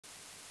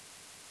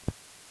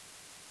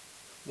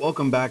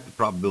Welcome back to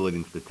Probability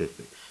and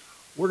Statistics.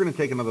 We're going to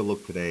take another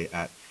look today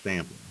at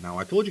sampling. Now,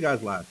 I told you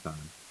guys last time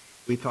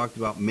we talked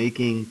about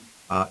making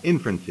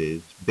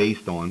inferences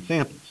based on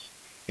samples.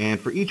 And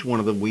for each one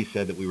of them, we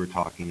said that we were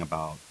talking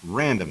about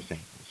random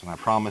samples. And I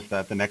promised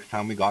that the next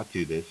time we got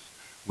to this,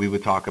 we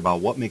would talk about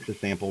what makes a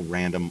sample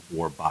random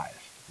or biased.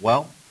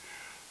 Well,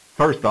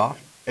 first off,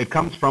 it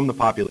comes from the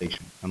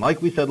population. And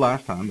like we said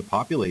last time, the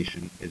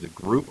population is a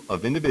group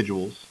of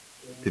individuals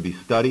to be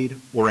studied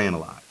or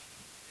analyzed.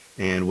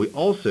 And we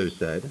also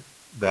said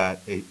that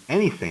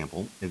any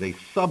sample is a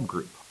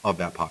subgroup of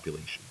that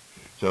population.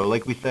 So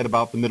like we said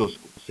about the middle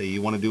school, say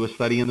you want to do a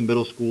study in the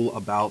middle school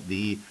about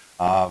the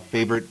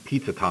favorite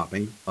pizza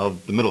topping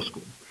of the middle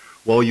school.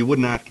 Well, you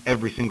wouldn't ask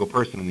every single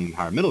person in the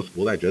entire middle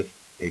school. That just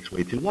takes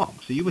way too long.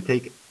 So you would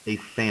take a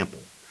sample,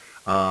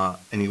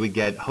 and you would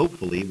get,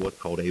 hopefully, what's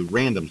called a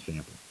random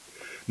sample.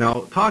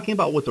 Now, talking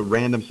about what's a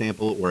random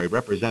sample or a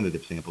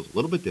representative sample is a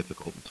little bit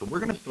difficult, so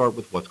we're going to start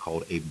with what's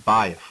called a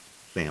biased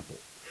sample.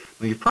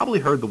 Now, you've probably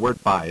heard the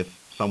word bias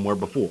somewhere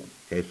before.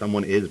 Okay,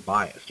 someone is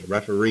biased. A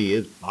referee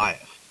is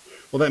biased.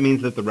 Well, that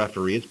means that the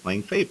referee is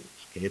playing favorites.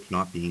 Okay, it's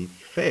not being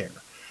fair.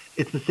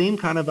 It's the same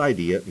kind of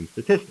idea in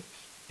statistics.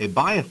 A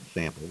biased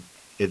sample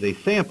is a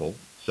sample,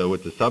 so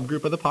it's a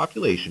subgroup of the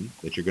population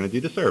that you're going to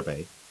do the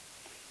survey,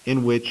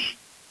 in which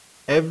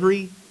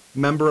every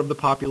member of the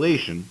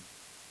population,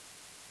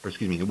 or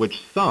excuse me, in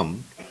which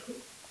some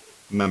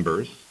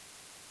members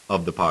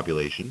of the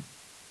population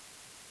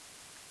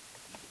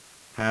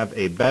have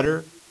a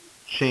better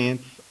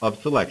chance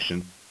of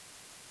selection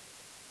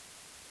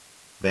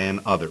than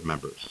other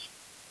members.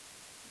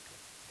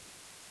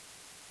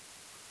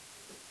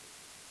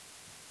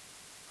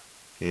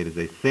 Okay, it is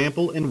a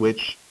sample in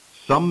which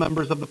some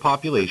members of the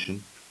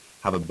population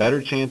have a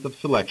better chance of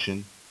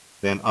selection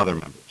than other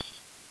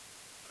members.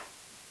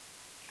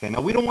 Okay,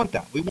 now we don't want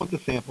that. We want the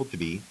sample to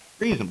be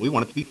reasonable. We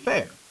want it to be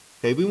fair.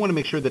 Okay, we want to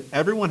make sure that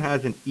everyone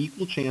has an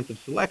equal chance of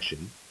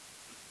selection.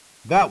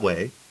 That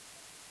way,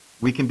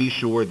 we can be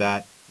sure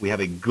that we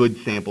have a good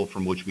sample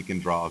from which we can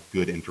draw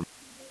good information.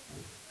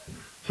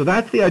 So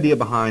that's the idea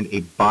behind a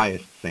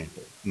biased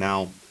sample.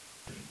 Now,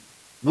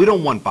 we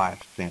don't want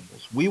biased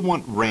samples. We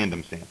want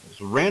random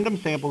samples. Random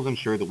samples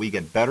ensure that we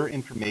get better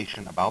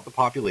information about the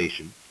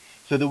population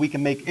so that we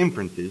can make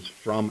inferences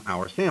from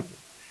our sample.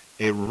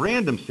 A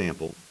random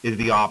sample is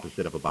the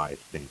opposite of a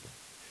biased sample.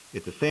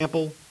 It's a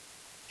sample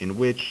in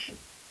which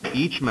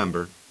each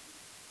member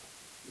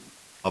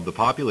of the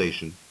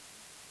population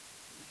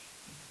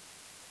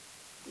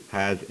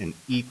has an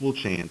equal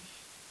chance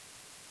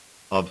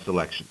of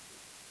selection.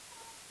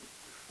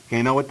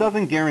 Okay, now it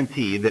doesn't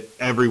guarantee that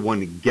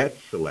everyone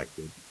gets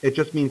selected. It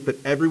just means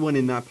that everyone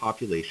in that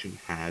population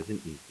has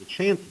an equal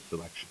chance of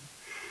selection.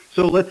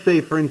 So let's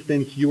say, for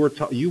instance, you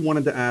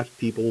wanted to ask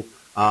people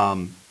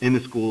in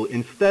the school,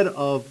 instead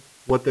of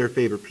what their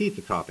favorite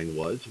pizza topping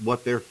was,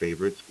 what their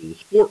favorite school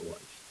sport was.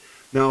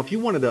 Now, if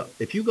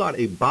you got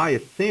a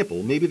biased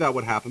sample, maybe that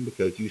would happen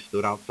because you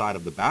stood outside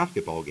of the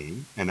basketball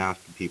game and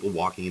asked the people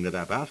walking into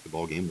that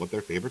basketball game what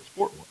their favorite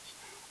sport was.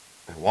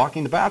 They're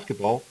walking to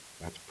basketball,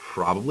 that's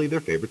probably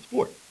their favorite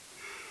sport.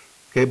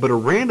 Okay, but a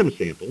random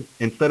sample,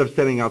 instead of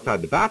sitting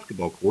outside the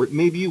basketball court,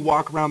 maybe you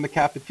walk around the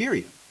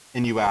cafeteria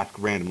and you ask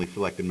randomly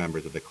selected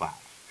members of the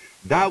class.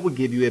 That would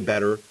give you a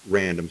better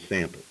random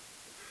sample.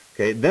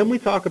 Okay, then we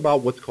talk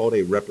about what's called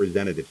a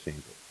representative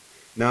sample.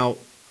 Now,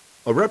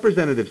 a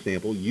representative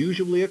sample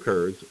usually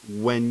occurs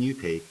when you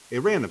take a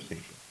random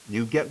sample.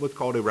 You get what's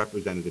called a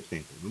representative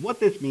sample. And what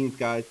this means,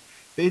 guys,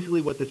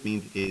 basically what this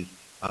means is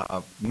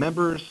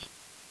members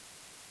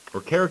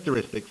or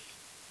characteristics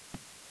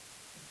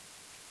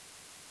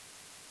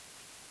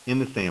in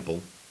the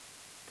sample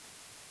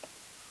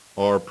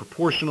are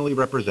proportionally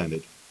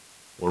represented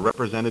or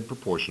represented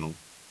proportional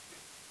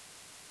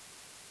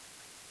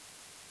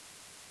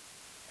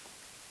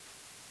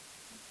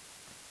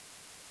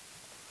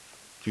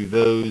to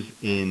those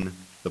in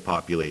the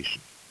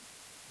population.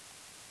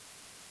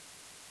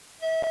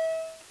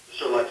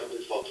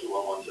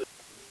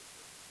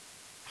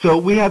 So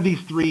we have these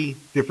three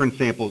different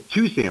samples,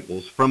 two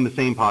samples from the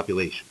same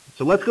population.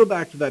 So let's go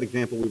back to that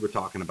example we were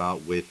talking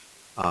about with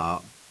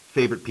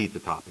favorite pizza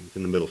toppings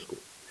in the middle school.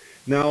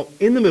 Now,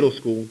 in the middle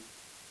school,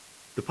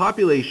 the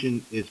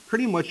population is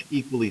pretty much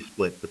equally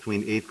split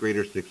between 8th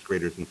graders, 6th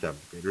graders, and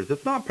 7th graders.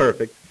 It's not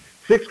perfect.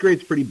 6th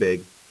grade's pretty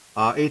big.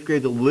 8th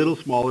grade's a little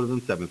smaller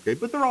than 7th grade,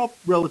 but they're all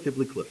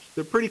relatively close.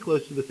 They're pretty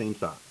close to the same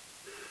size.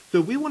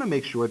 So we want to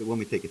make sure that when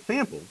we take a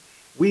sample,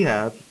 we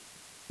have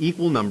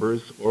equal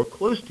numbers or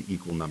close to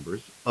equal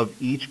numbers of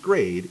each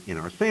grade in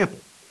our sample.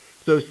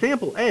 So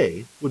sample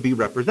A would be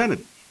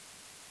representative.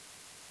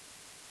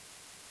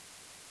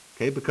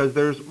 Okay, because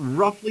there's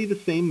roughly the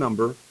same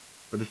number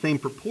or the same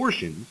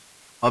proportions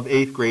of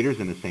 8th graders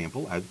in the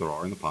sample as there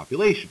are in the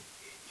population.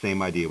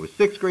 Same idea with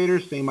 6th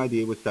graders, same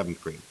idea with 7th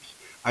graders.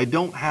 I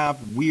don't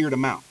have weird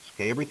amounts,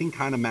 okay? Everything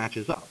kind of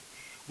matches up.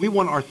 We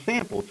want our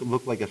sample to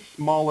look like a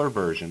smaller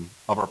version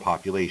of our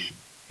population.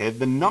 Okay?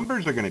 The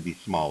numbers are going to be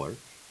smaller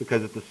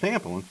because it's a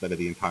sample instead of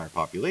the entire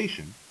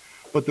population,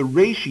 but the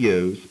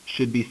ratios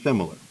should be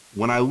similar.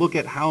 When I look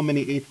at how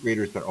many 8th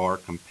graders there are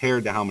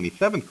compared to how many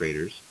 7th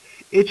graders,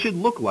 it should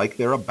look like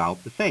they're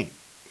about the same.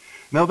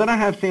 Now then I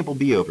have sample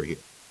B over here.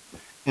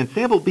 In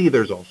sample B,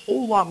 there's a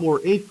whole lot more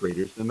 8th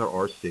graders than there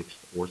are 6th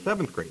or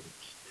 7th graders.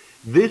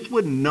 This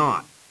would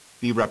not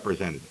be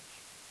representative,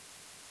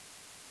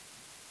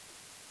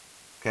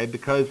 okay,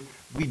 because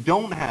we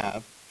don't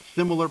have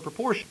similar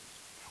proportions.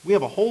 We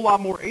have a whole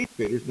lot more 8th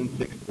graders than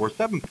 6th or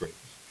 7th graders.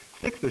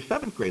 6th or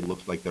 7th grade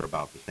looks like they're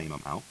about the same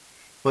amount,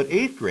 but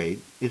 8th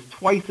grade is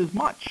twice as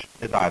much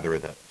as either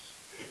of those.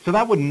 So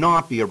that would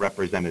not be a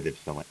representative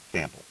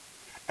sample,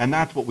 and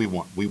that's what we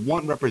want. We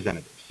want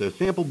representative. So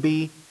sample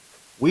B,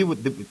 we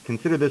would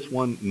consider this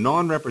one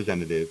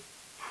non-representative,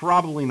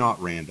 probably not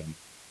random,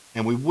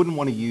 and we wouldn't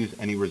want to use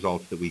any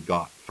results that we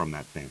got from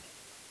that sample.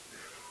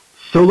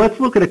 So let's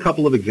look at a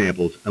couple of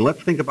examples, and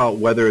let's think about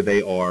whether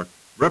they are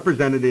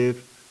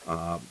representative,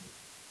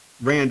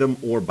 random,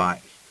 or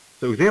biased.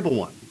 So example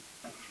 1.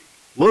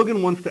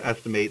 Logan wants to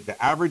estimate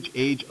the average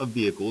age of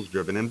vehicles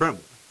driven in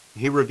Brentwood.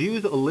 He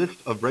reviews a list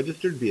of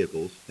registered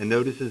vehicles and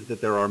notices that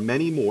there are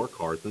many more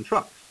cars than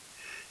trucks.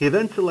 He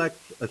then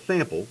selects a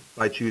sample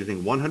by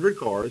choosing 100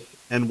 cars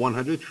and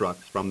 100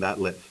 trucks from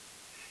that list.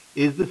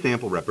 Is the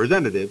sample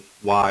representative?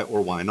 Why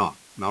or why not?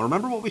 Now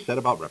remember what we said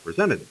about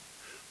representative.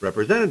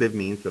 Representative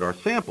means that our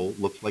sample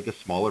looks like a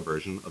smaller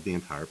version of the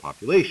entire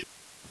population.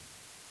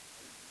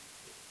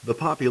 The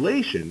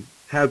population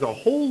has a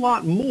whole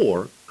lot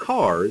more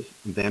cars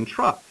than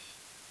trucks.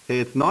 Okay,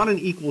 it's not an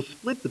equal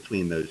split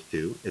between those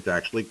two. It's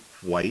actually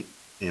quite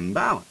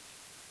imbalanced.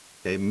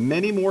 Okay,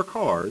 many more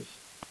cars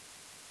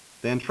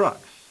than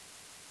trucks.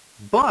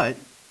 But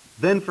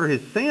then for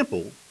his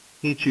sample,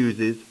 he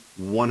chooses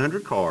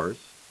 100 cars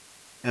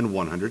and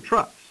 100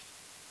 trucks.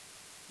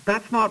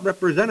 That's not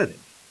representative.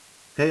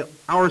 Okay,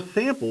 our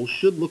sample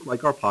should look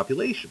like our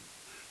population.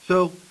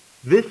 So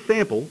this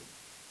sample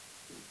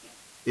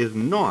is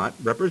not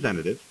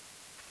representative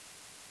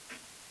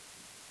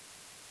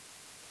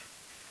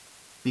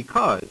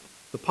because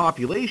the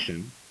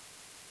population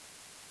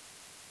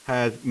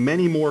has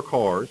many more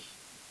cars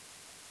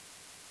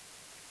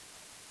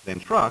than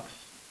trucks,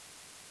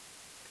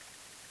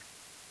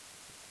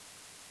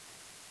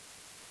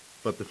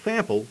 but the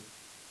sample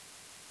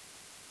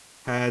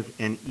has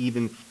an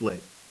even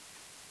split.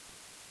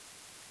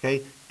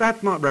 Okay,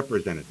 that's not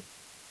representative.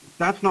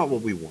 That's not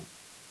what we want.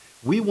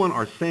 We want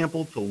our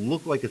sample to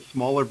look like a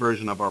smaller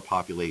version of our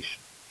population.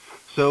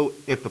 So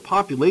if the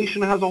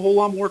population has a whole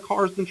lot more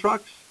cars than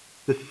trucks,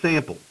 the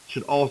sample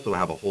should also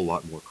have a whole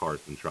lot more cars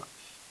than trucks.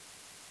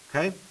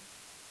 Okay?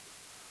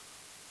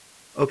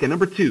 Okay,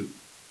 number 2.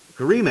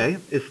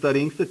 Karime is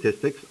studying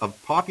statistics of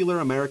popular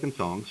American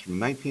songs from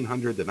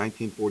 1900 to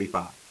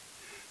 1945.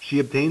 She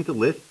obtains a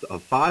list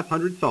of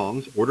 500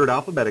 songs ordered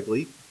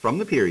alphabetically from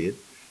the period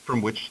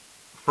from which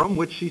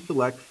she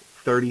selects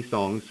 30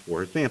 songs for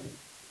her sample.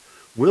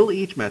 Will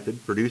each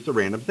method produce a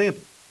random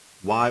sample?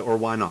 Why or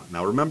why not?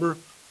 Now remember,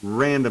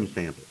 random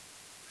sample.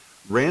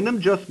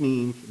 Random just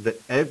means that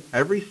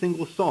every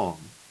single song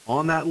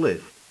on that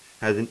list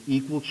has an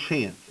equal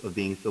chance of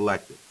being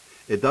selected.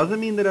 It doesn't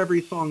mean that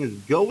every song is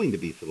going to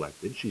be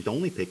selected. She's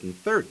only picking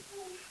 30.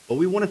 But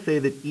we want to say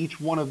that each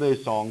one of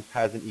those songs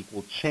has an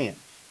equal chance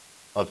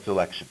of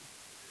selection.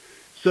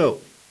 So,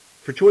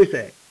 for choice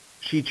A,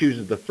 she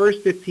chooses the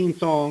first 15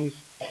 songs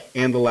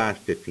and the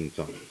last 15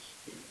 songs.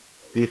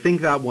 Do you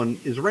think that one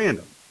is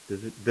random?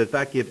 Does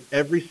that give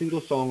every single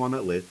song on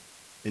that list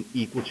an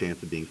equal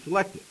chance of being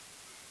selected?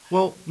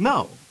 Well,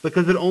 no,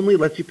 because it only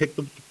lets you pick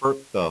the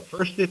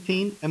first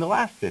 15 and the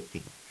last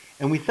 15.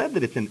 And we said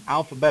that it's in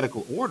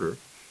alphabetical order,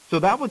 so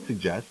that would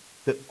suggest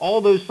that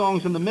all those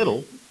songs in the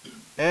middle,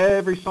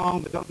 every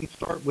song that doesn't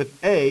start with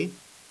A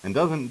and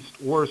doesn't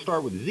or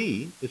start with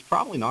Z is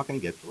probably not going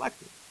to get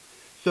selected.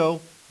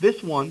 So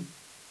this one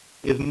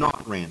is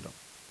not random,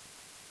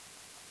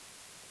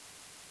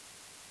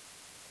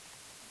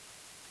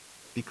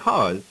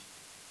 because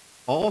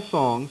all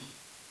songs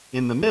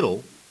in the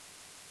middle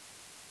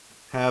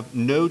have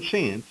no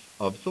chance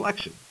of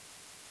selection.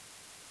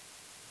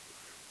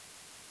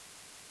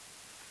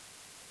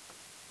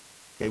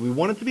 Okay, we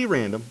want it to be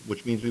random,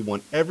 which means we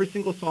want every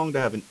single song to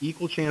have an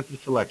equal chance of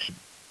selection.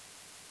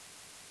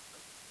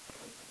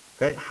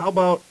 Okay, how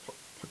about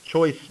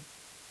choice?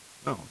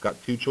 Oh, I've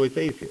got 2 choice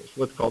A's here.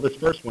 So let's call this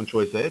first one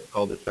choice A. Let's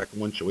call this second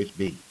one choice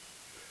B.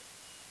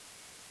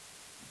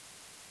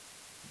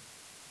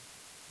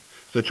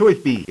 So choice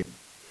B here.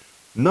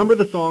 Number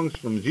the songs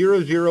from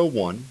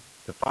 001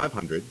 to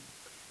 500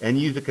 and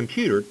use a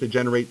computer to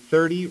generate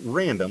 30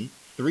 random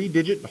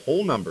 3-digit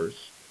whole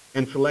numbers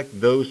and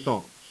select those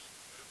songs.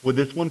 Would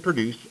this one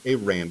produce a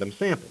random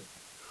sample?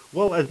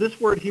 Well, as this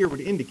word here would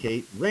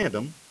indicate,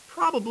 random,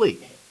 probably.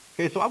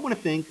 Okay, so I want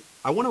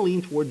to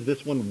lean towards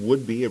this one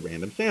would be a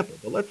random sample,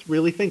 but let's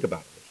really think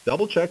about it. Let's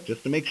double check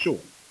just to make sure.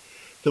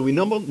 So we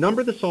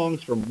number the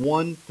songs from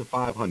 1 to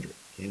 500,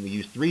 okay, and we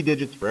use 3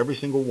 digits for every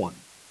single one.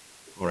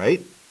 All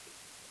right?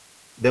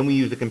 Then we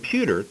use a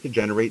computer to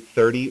generate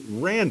 30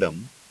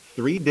 random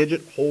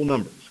 3-digit whole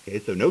numbers. Okay,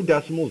 so no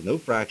decimals, no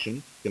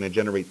fractions, going to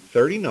generate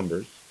 30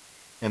 numbers,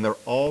 and they're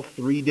all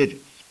 3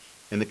 digits.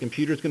 And the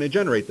computer is going to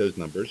generate those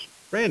numbers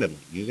randomly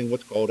using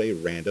what's called a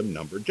random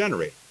number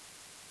generator.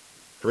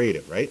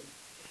 Creative, right?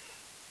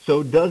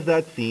 So does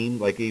that seem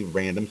like a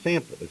random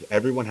sample? Does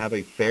everyone have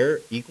a fair,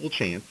 equal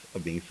chance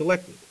of being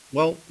selected?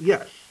 Well,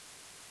 yes.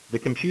 The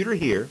computer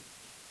here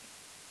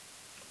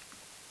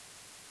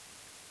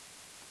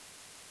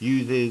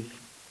uses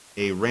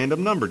a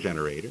random number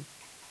generator.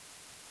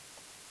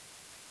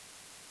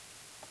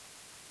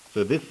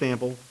 So this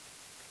sample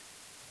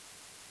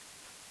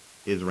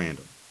is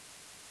random.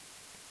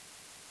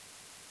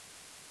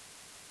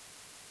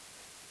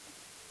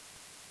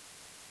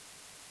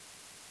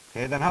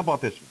 Okay, then how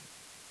about this one?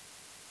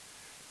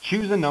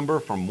 Choose a number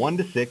from 1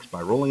 to 6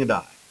 by rolling a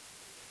die.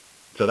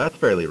 So that's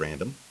fairly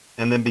random.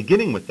 And then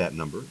beginning with that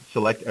number,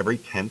 select every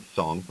 10th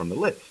song from the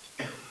list.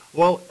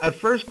 Well, at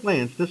first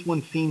glance, this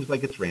one seems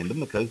like it's random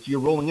because you're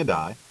rolling a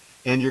die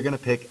and you're going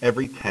to pick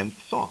every 10th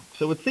song.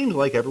 So it seems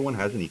like everyone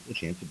has an equal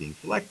chance of being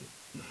selected.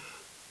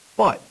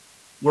 But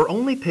we're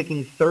only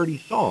picking 30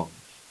 songs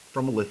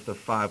from a list of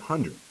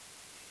 500,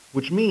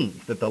 which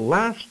means that the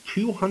last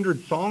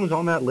 200 songs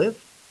on that list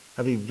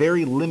have a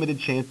very limited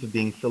chance of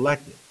being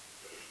selected.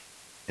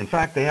 In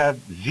fact, they have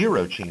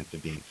 0 chance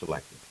of being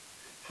selected.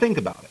 Think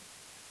about it.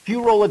 If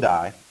you roll a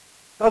die,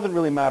 doesn't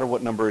really matter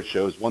what number it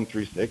shows, 1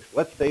 through 6.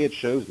 Let's say it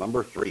shows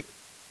number 3.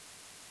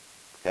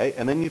 Okay,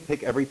 and then you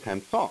pick every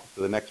 10th song.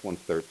 So the next one's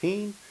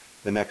 13,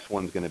 the next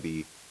one's going to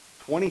be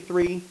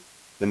 23,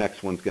 the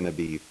next one's going to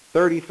be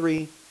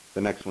 33,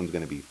 the next one's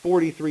going to be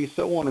 43,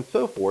 so on and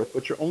so forth,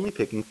 but you're only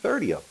picking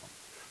 30 of them.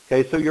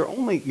 Okay, so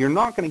you're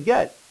not going to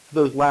get to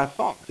those last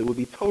songs. It would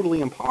be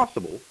totally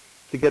impossible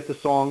to get to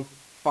song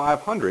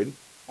 500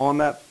 on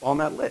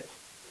that list.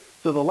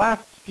 So the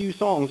last few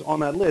songs on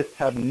that list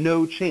have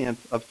no chance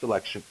of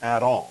selection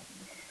at all,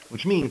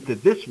 which means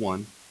that this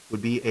one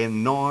would be a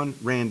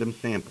non-random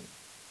sample.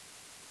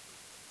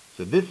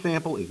 So this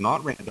sample is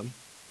not random.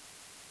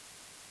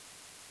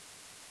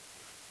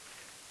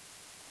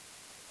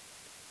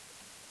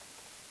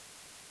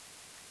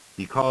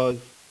 Because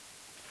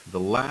the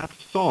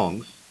last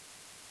songs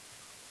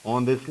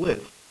on this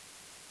list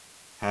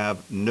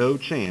have no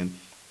chance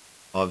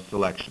of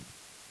selection.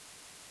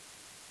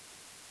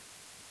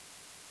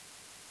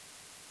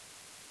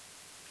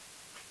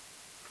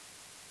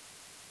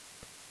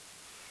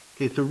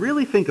 Okay, so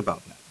really think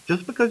about that.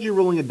 Just because you're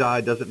rolling a die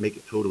doesn't make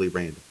it totally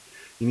random.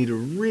 You need to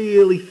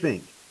really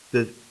think,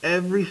 does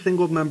every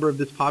single member of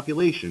this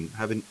population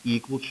have an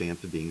equal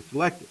chance of being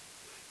selected?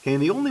 Okay,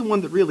 and the only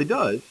one that really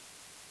does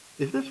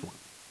is this one.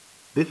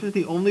 This is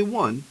the only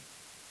one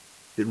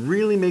that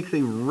really makes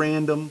a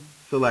random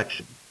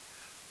selection.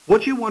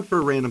 What you want for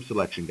a random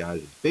selection,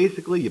 guys, is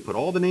basically you put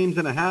all the names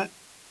in a hat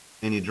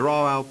and you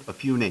draw out a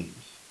few names.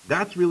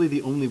 That's really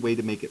the only way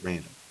to make it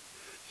random.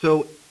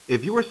 So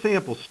if your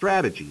sample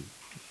strategy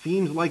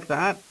seems like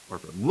that, or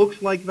if it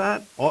looks like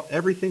that,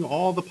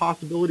 all the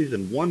possibilities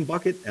in one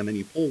bucket, and then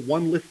you pull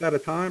one list at a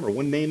time or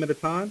one name at a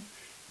time,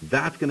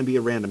 that's going to be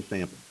a random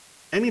sample.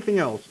 Anything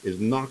else is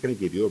not going to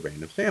give you a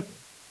random sample.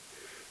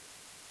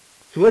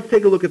 So let's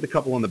take a look at the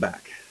couple on the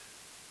back.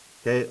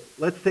 Okay,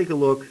 let's take a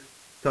look.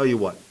 Tell you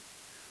what,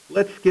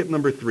 let's skip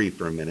number 3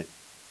 for a minute,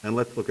 and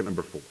let's look at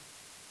number 4.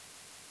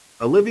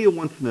 Olivia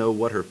wants to know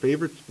what her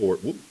favorite sport,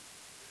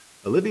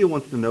 Olivia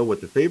wants to know what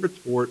the favorite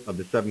sport of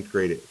the 7th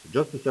grade is, so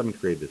just the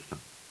 7th grade this time.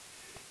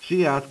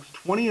 She asks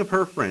 20 of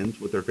her friends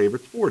what their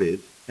favorite sport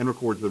is and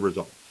records the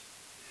results.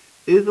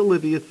 Is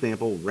Olivia's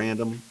sample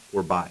random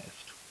or biased?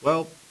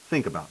 Well,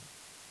 think about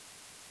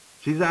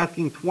it. She's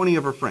asking 20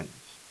 of her friends.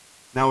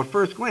 Now, at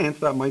first glance,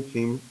 that might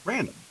seem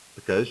random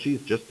because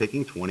she's just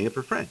picking 20 of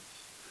her friends.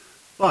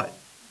 But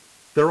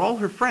they're all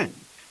her friends.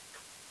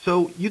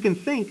 So you can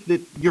think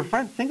that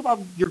think about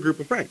your group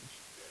of friends.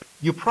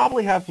 You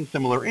probably have some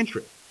similar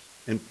interests.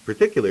 In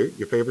particular,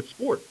 your favorite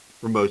sport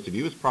for most of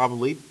you is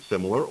probably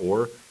similar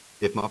or,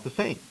 if not the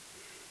same.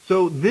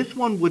 So this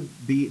one would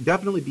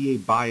definitely be a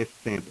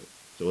biased sample.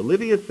 So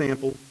Olivia's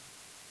sample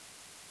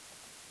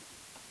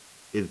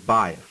is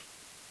biased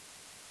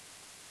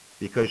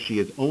because she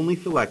is only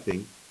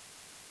selecting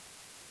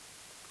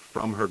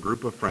from her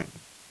group of friends.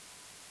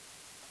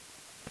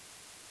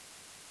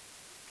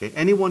 Okay,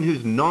 anyone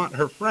who's not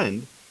her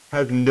friend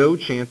has no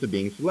chance of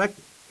being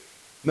selected.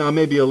 Now,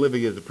 maybe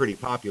Olivia is a pretty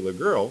popular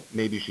girl.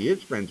 Maybe she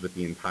is friends with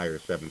the entire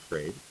 7th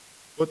grade.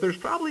 But there's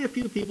probably a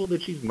few people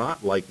that she's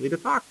not likely to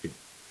talk to.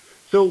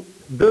 So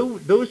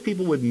those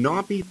people would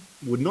not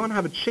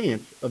have a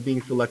chance of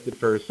being selected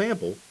for her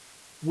sample,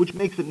 which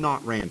makes it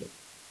not random.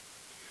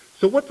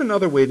 So what's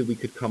another way that we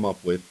could come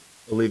up with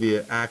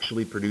Olivia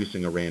actually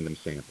producing a random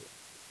sample?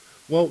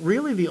 Well,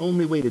 really the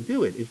only way to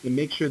do it is to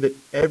make sure that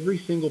every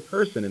single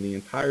person in the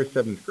entire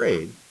 7th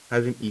grade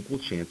has an equal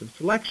chance of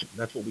selection.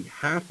 That's what we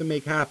have to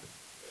make happen.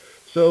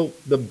 So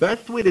the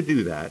best way to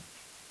do that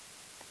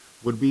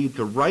would be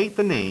to write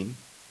the name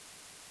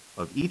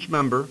of each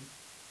member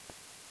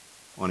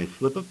on a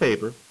slip of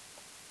paper,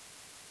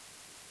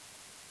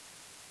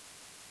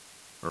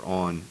 or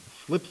on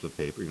slips of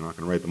paper. You're not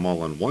going to write them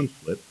all on one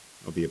slip.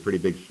 It'll be a pretty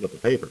big slip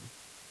of paper.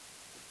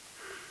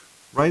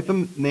 Write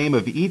the name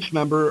of each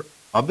member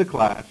of the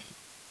class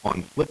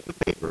on slips of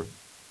paper.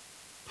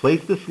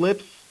 Place the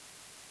slips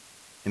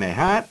in a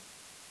hat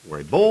or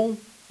a bowl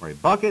or a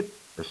bucket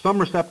or some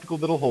receptacle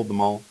that'll hold them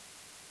all,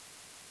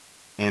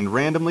 and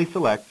randomly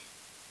select.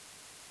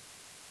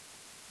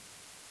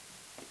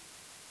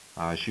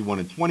 She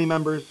wanted 20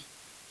 members,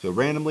 so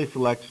randomly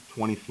select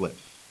 20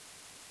 slips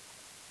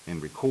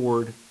and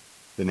record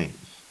the names.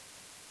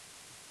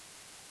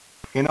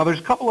 Okay, now there's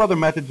a couple other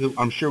methods that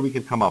I'm sure we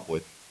could come up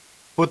with,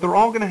 but they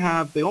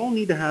all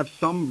need to have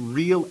some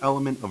real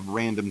element of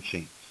random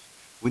chance.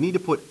 We need to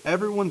put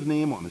everyone's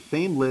name on the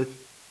same list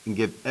and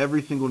give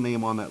every single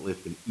name on that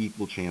list an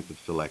equal chance of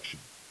selection.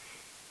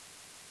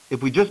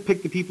 If we just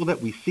pick the people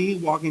that we see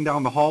walking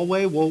down the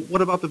hallway, well,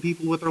 what about the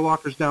people with their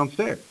lockers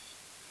downstairs?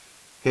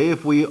 Okay,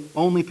 if we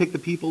only pick the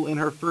people in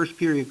her first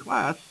period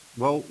class,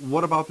 well,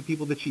 what about the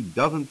people that she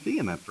doesn't see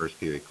in that first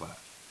period class?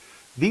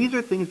 These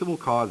are things that will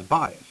cause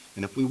bias,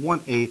 and if we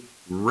want a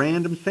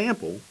random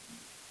sample,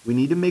 we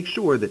need to make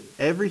sure that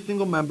every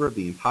single member of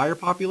the entire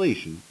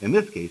population, in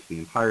this case the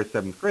entire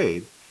 7th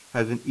grade,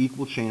 has an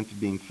equal chance of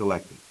being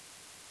selected.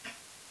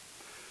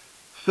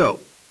 So,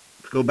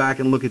 let's go back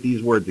and look at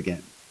these words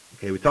again.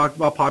 Okay, we talked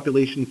about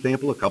population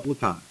sample a couple of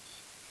times.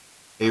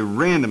 A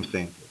random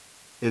sample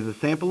is a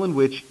sample in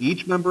which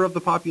each member of the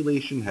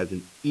population has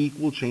an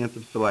equal chance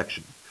of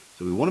selection.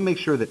 So we want to make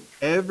sure that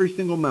every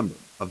single member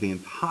of the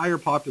entire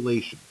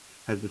population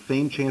has the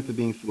same chance of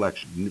being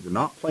selected. We're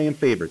not playing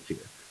favorites here.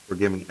 We're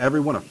giving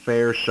everyone a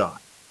fair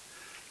shot.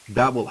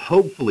 That will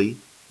hopefully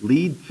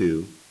lead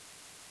to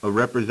a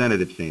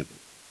representative sample,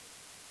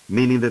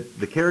 meaning that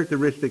the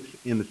characteristics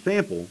in the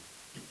sample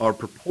are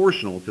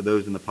proportional to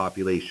those in the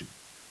population.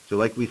 So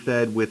like we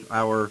said with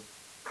our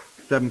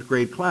 7th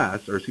grade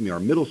class, or excuse me, our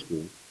middle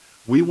school,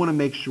 we want to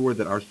make sure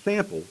that our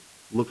sample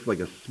looks like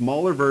a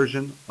smaller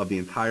version of the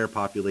entire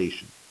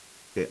population.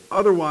 Okay,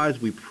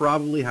 otherwise, we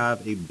probably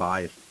have a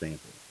biased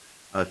sample,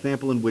 a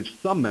sample in which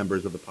some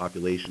members of the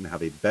population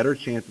have a better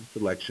chance of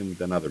selection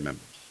than other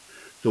members.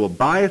 So a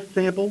biased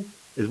sample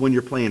is when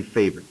you're playing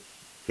favorites.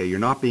 Okay, you're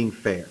not being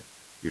fair.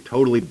 You're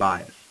totally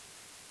biased.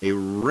 A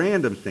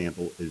random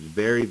sample is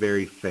very,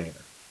 very fair.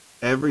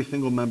 Every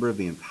single member of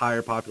the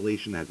entire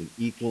population has an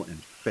equal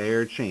and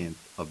fair chance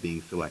of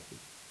being selected.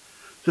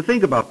 So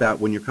think about that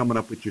when you're coming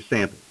up with your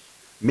samples.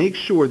 Make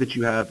sure that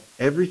you have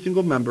every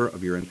single member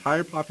of your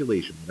entire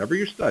population, whatever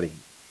you're studying,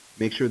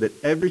 make sure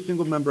that every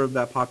single member of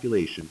that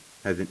population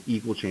has an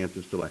equal chance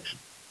of selection.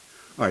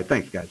 All right,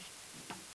 thanks, guys.